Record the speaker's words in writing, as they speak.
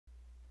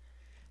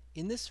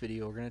In this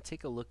video, we're going to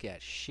take a look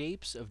at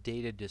shapes of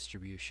data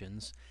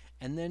distributions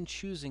and then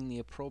choosing the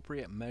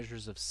appropriate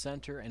measures of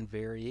center and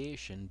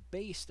variation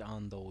based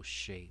on those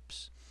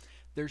shapes.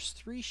 There's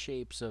three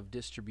shapes of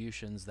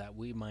distributions that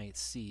we might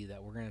see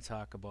that we're going to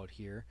talk about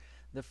here.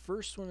 The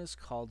first one is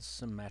called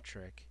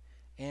symmetric,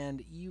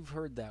 and you've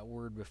heard that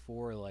word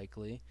before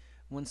likely.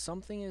 When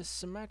something is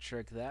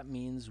symmetric, that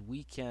means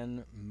we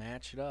can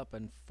match it up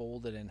and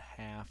fold it in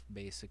half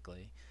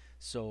basically.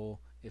 So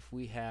if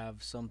we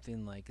have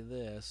something like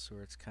this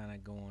where it's kind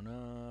of going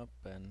up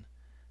and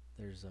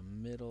there's a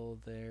middle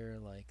there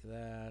like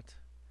that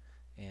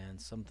and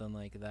something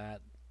like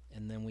that,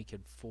 and then we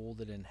could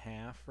fold it in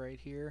half right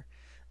here,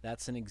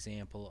 that's an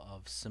example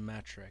of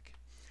symmetric.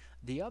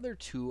 The other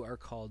two are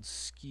called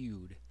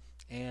skewed,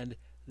 and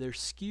they're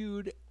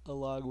skewed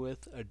along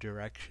with a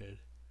direction.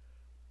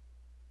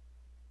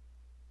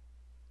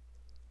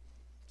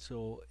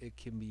 So it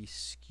can be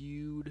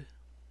skewed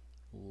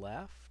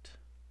left,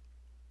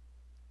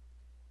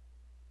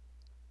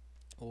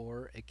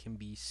 or it can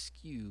be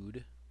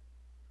skewed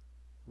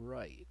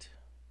right.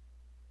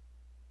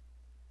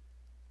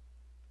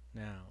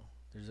 Now,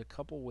 there's a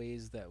couple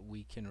ways that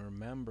we can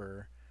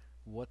remember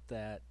what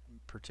that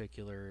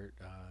particular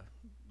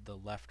the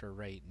left or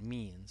right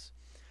means.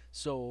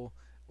 So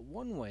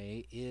one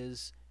way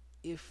is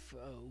if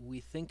we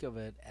think of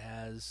it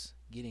as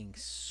getting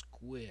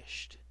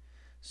squished.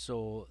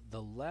 So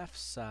the left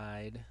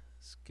side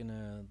is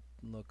gonna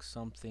look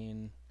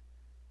something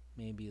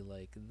maybe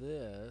like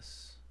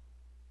this,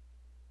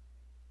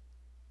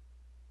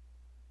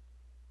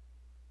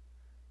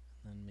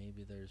 and then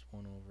maybe there's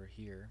one over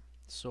here.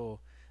 So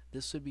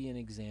this would be an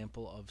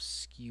example of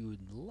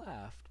skewed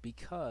left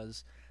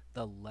because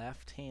the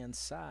left hand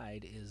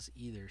side is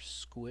either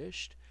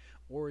squished,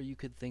 or you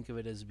could think of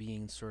it as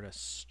being sort of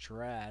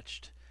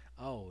stretched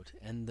out,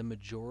 and the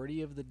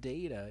majority of the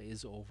data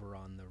is over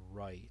on the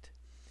right.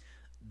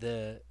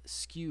 The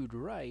skewed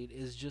right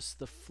is just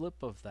the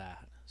flip of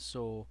that.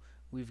 So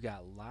we've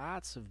got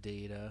lots of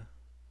data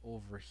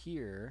over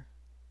here,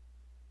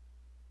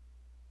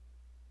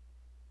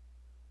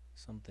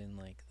 something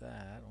like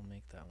that. We'll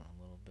make that one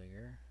a little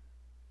bigger.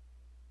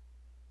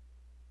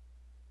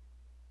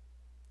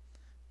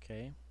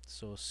 Okay,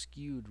 so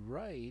skewed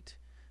right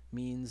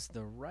means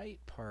the right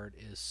part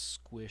is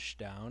squished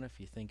down, if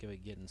you think of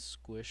it getting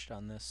squished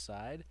on this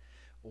side,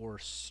 or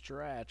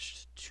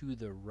stretched to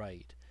the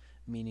right,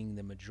 meaning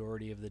the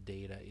majority of the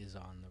data is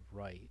on the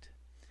right.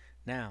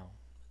 Now,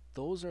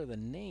 those are the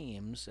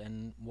names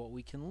and what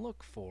we can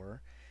look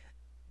for.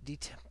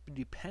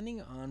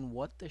 Depending on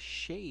what the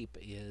shape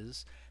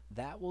is,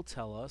 that will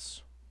tell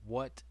us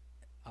what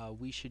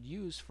we should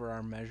use for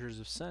our measures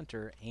of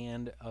center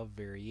and of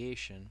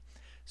variation.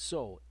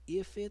 So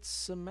if it's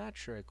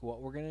symmetric,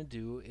 what we're going to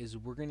do is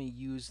we're going to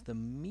use the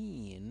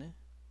mean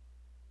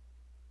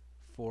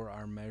for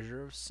our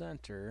measure of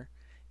center,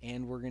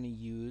 and we're going to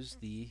use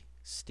the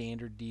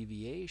standard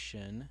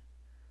deviation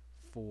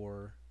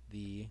for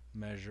the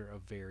measure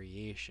of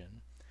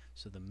variation.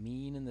 So the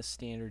mean and the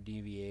standard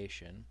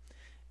deviation.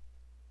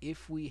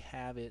 If we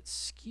have it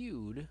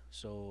skewed,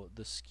 so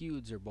the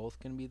skeweds are both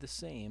going to be the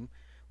same,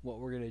 what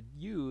we're going to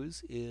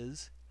use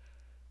is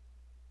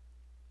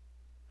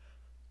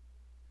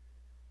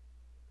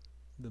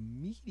the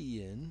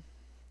median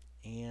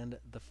and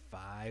the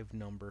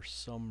 5-number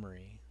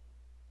summary.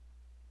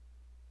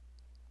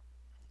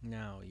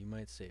 Now, you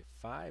might say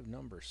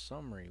 5-number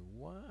summary,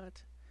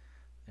 what?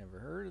 Never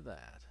heard of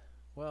that.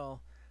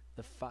 Well,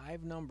 the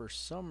 5-number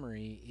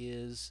summary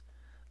is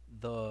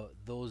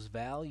those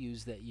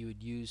values that you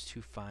would use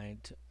to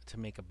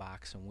make a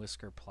box and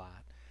whisker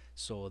plot.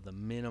 So the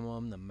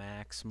minimum, the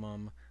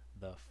maximum,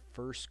 the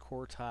first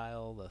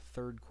quartile, the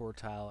third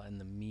quartile, and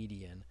the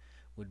median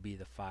would be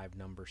the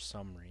 5-number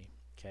summary.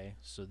 Okay,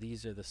 so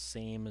these are the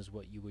same as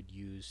what you would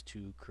use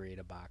to create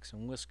a box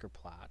and whisker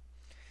plot.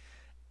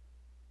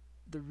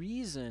 The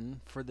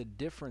reason for the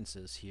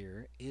differences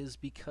here is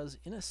because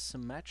in a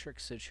symmetric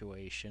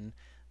situation,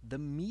 the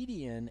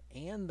median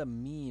and the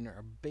mean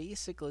are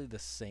basically the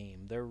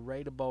same. They're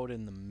right about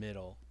in the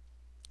middle.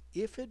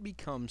 If it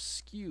becomes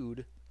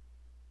skewed,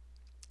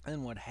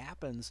 then what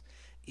happens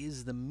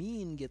is the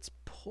mean gets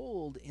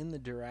pulled in the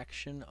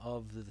direction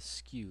of the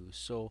skew.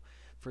 So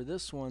for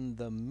this one,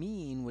 the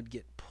mean would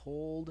get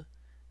pulled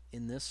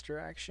in this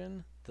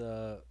direction.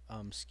 The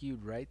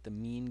skewed right, the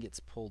mean gets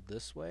pulled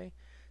this way.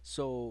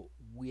 So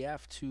we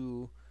have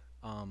to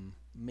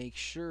make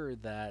sure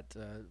that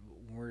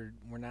we're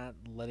not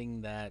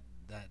letting that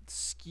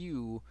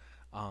skew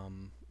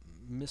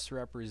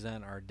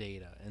misrepresent our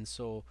data. And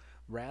so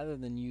rather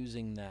than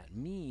using that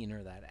mean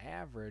or that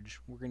average,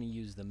 we're going to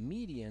use the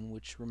median,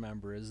 which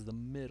remember is the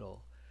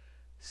middle.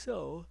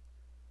 So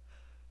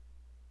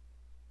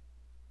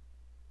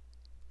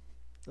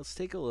let's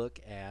take a look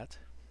at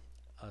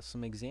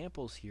some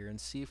examples here and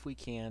see if we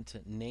can't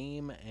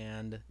name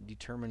and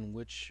determine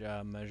which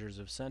measures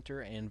of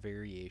center and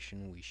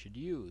variation we should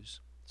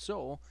use.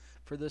 So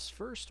for this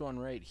first one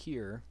right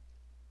here,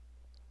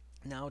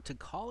 Now, to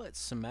call it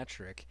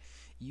symmetric,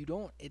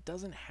 it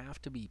doesn't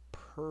have to be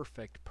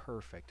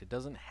perfect. It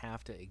doesn't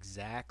have to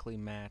exactly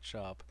match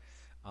up,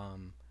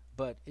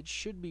 but it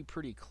should be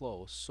pretty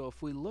close. So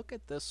if we look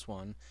at this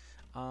one,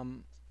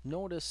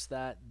 notice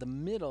that the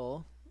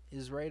middle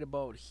is right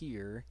about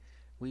here.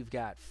 We've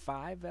got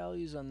 5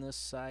 values on this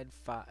side,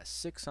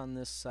 6 on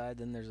this side,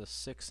 then there's a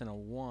 6 and a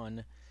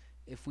 1.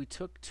 If we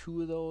took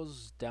 2 of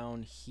those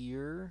down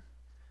here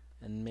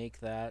and make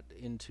that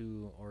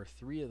into, or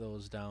 3 of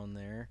those down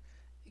there,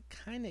 it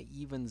kind of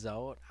evens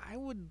out. I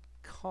would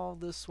call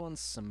this one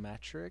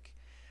symmetric,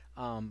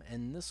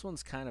 and this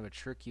one's kind of a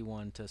tricky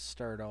one to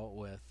start out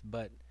with,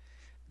 but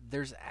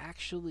there's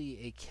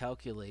actually a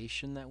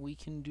calculation that we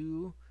can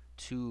do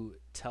to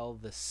tell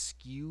the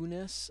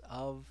skewness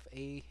of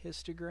a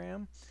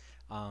histogram,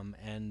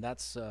 and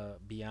that's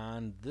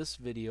beyond this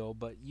video,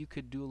 but you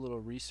could do a little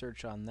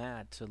research on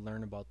that to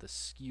learn about the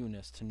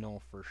skewness to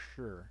know for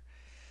sure.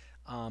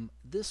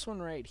 This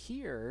one right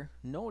here,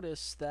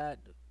 notice that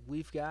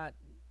we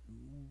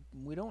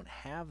don't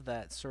have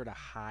that sort of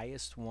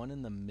highest one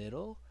in the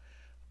middle,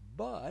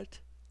 but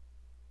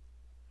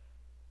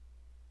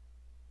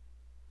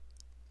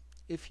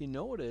if you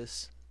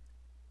notice,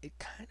 it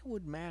kind of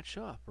would match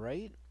up,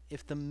 right?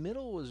 If the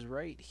middle was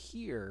right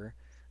here,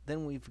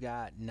 then we've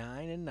got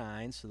 9 and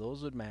 9, so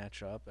those would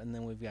match up, and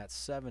then we've got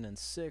 7 and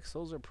 6,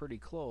 those are pretty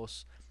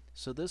close.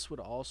 So this would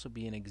also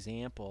be an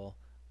example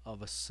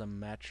of a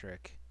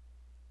symmetric,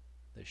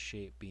 the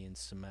shape being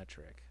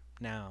symmetric.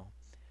 Now,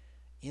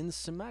 in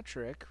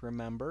symmetric,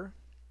 remember,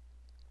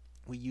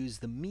 we use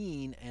the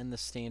mean and the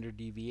standard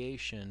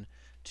deviation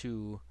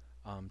to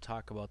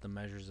talk about the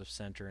measures of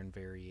center and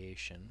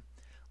variation.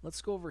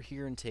 Let's go over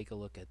here and take a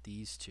look at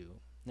these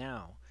two.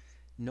 Now,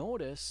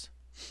 notice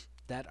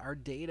that our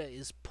data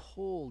is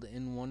pulled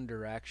in one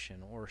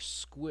direction, or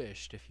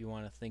squished if you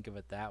want to think of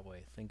it that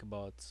way. Think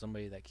about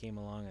somebody that came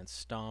along and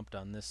stomped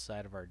on this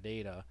side of our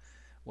data.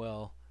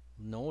 Well,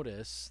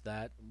 notice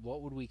that,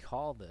 what would we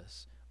call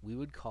this? We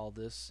would call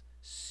this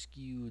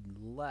skewed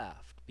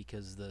left,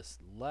 because this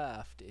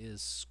left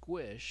is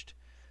squished,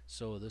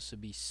 so this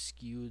would be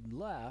skewed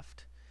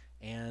left.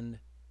 And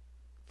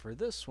for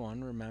this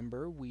one,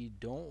 remember, we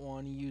don't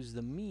want to use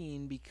the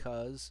mean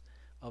because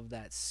of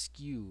that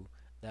skew.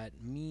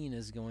 That mean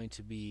is going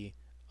to be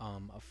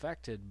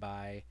affected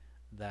by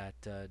that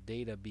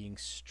data being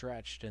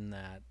stretched in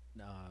that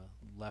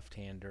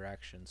left-hand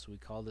direction. So we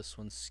call this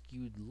one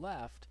skewed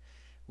left.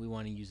 We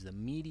want to use the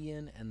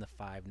median and the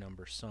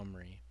 5-number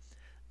summary.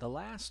 The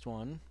last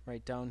one,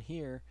 right down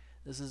here,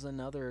 this is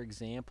another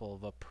example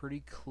of a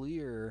pretty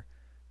clear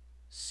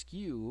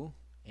skew.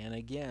 And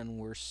again,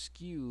 we're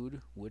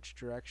skewed. Which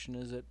direction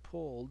is it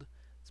pulled?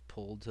 It's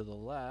pulled to the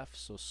left,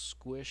 so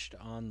squished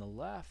on the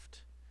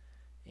left.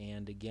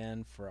 And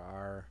again, for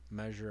our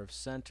measure of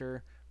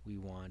center, we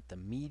want the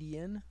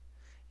median.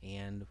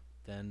 And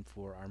then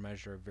for our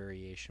measure of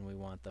variation, we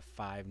want the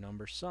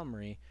 5-number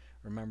summary.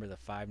 Remember, the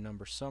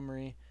 5-number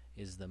summary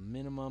is the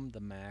minimum, the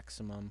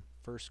maximum,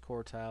 first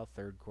quartile,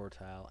 third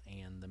quartile,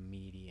 and the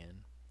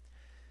median.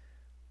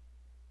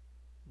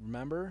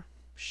 Remember,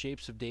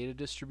 shapes of data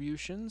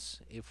distributions.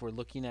 If we're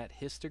looking at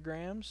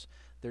histograms,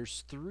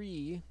 there's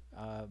 3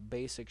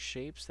 basic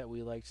shapes that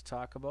we like to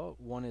talk about.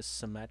 One is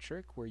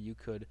symmetric, where you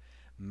could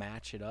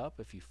match it up.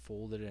 If you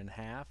fold it in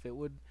half, it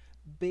would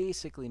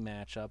basically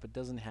match up. It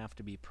doesn't have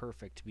to be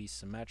perfect to be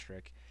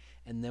symmetric.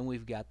 And then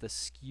we've got the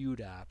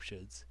skewed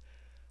options.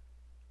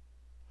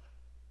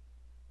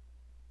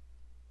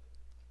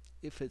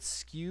 If it's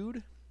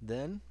skewed,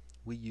 then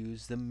we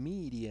use the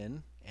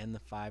median and the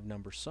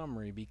 5-number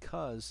summary,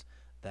 because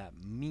that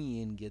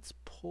mean gets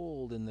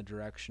pulled in the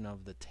direction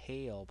of the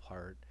tail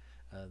part,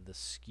 the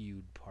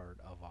skewed part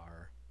of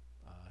our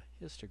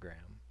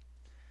histogram.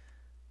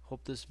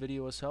 Hope this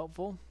video was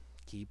helpful.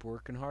 Keep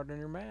working hard on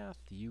your math.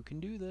 You can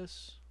do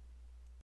this.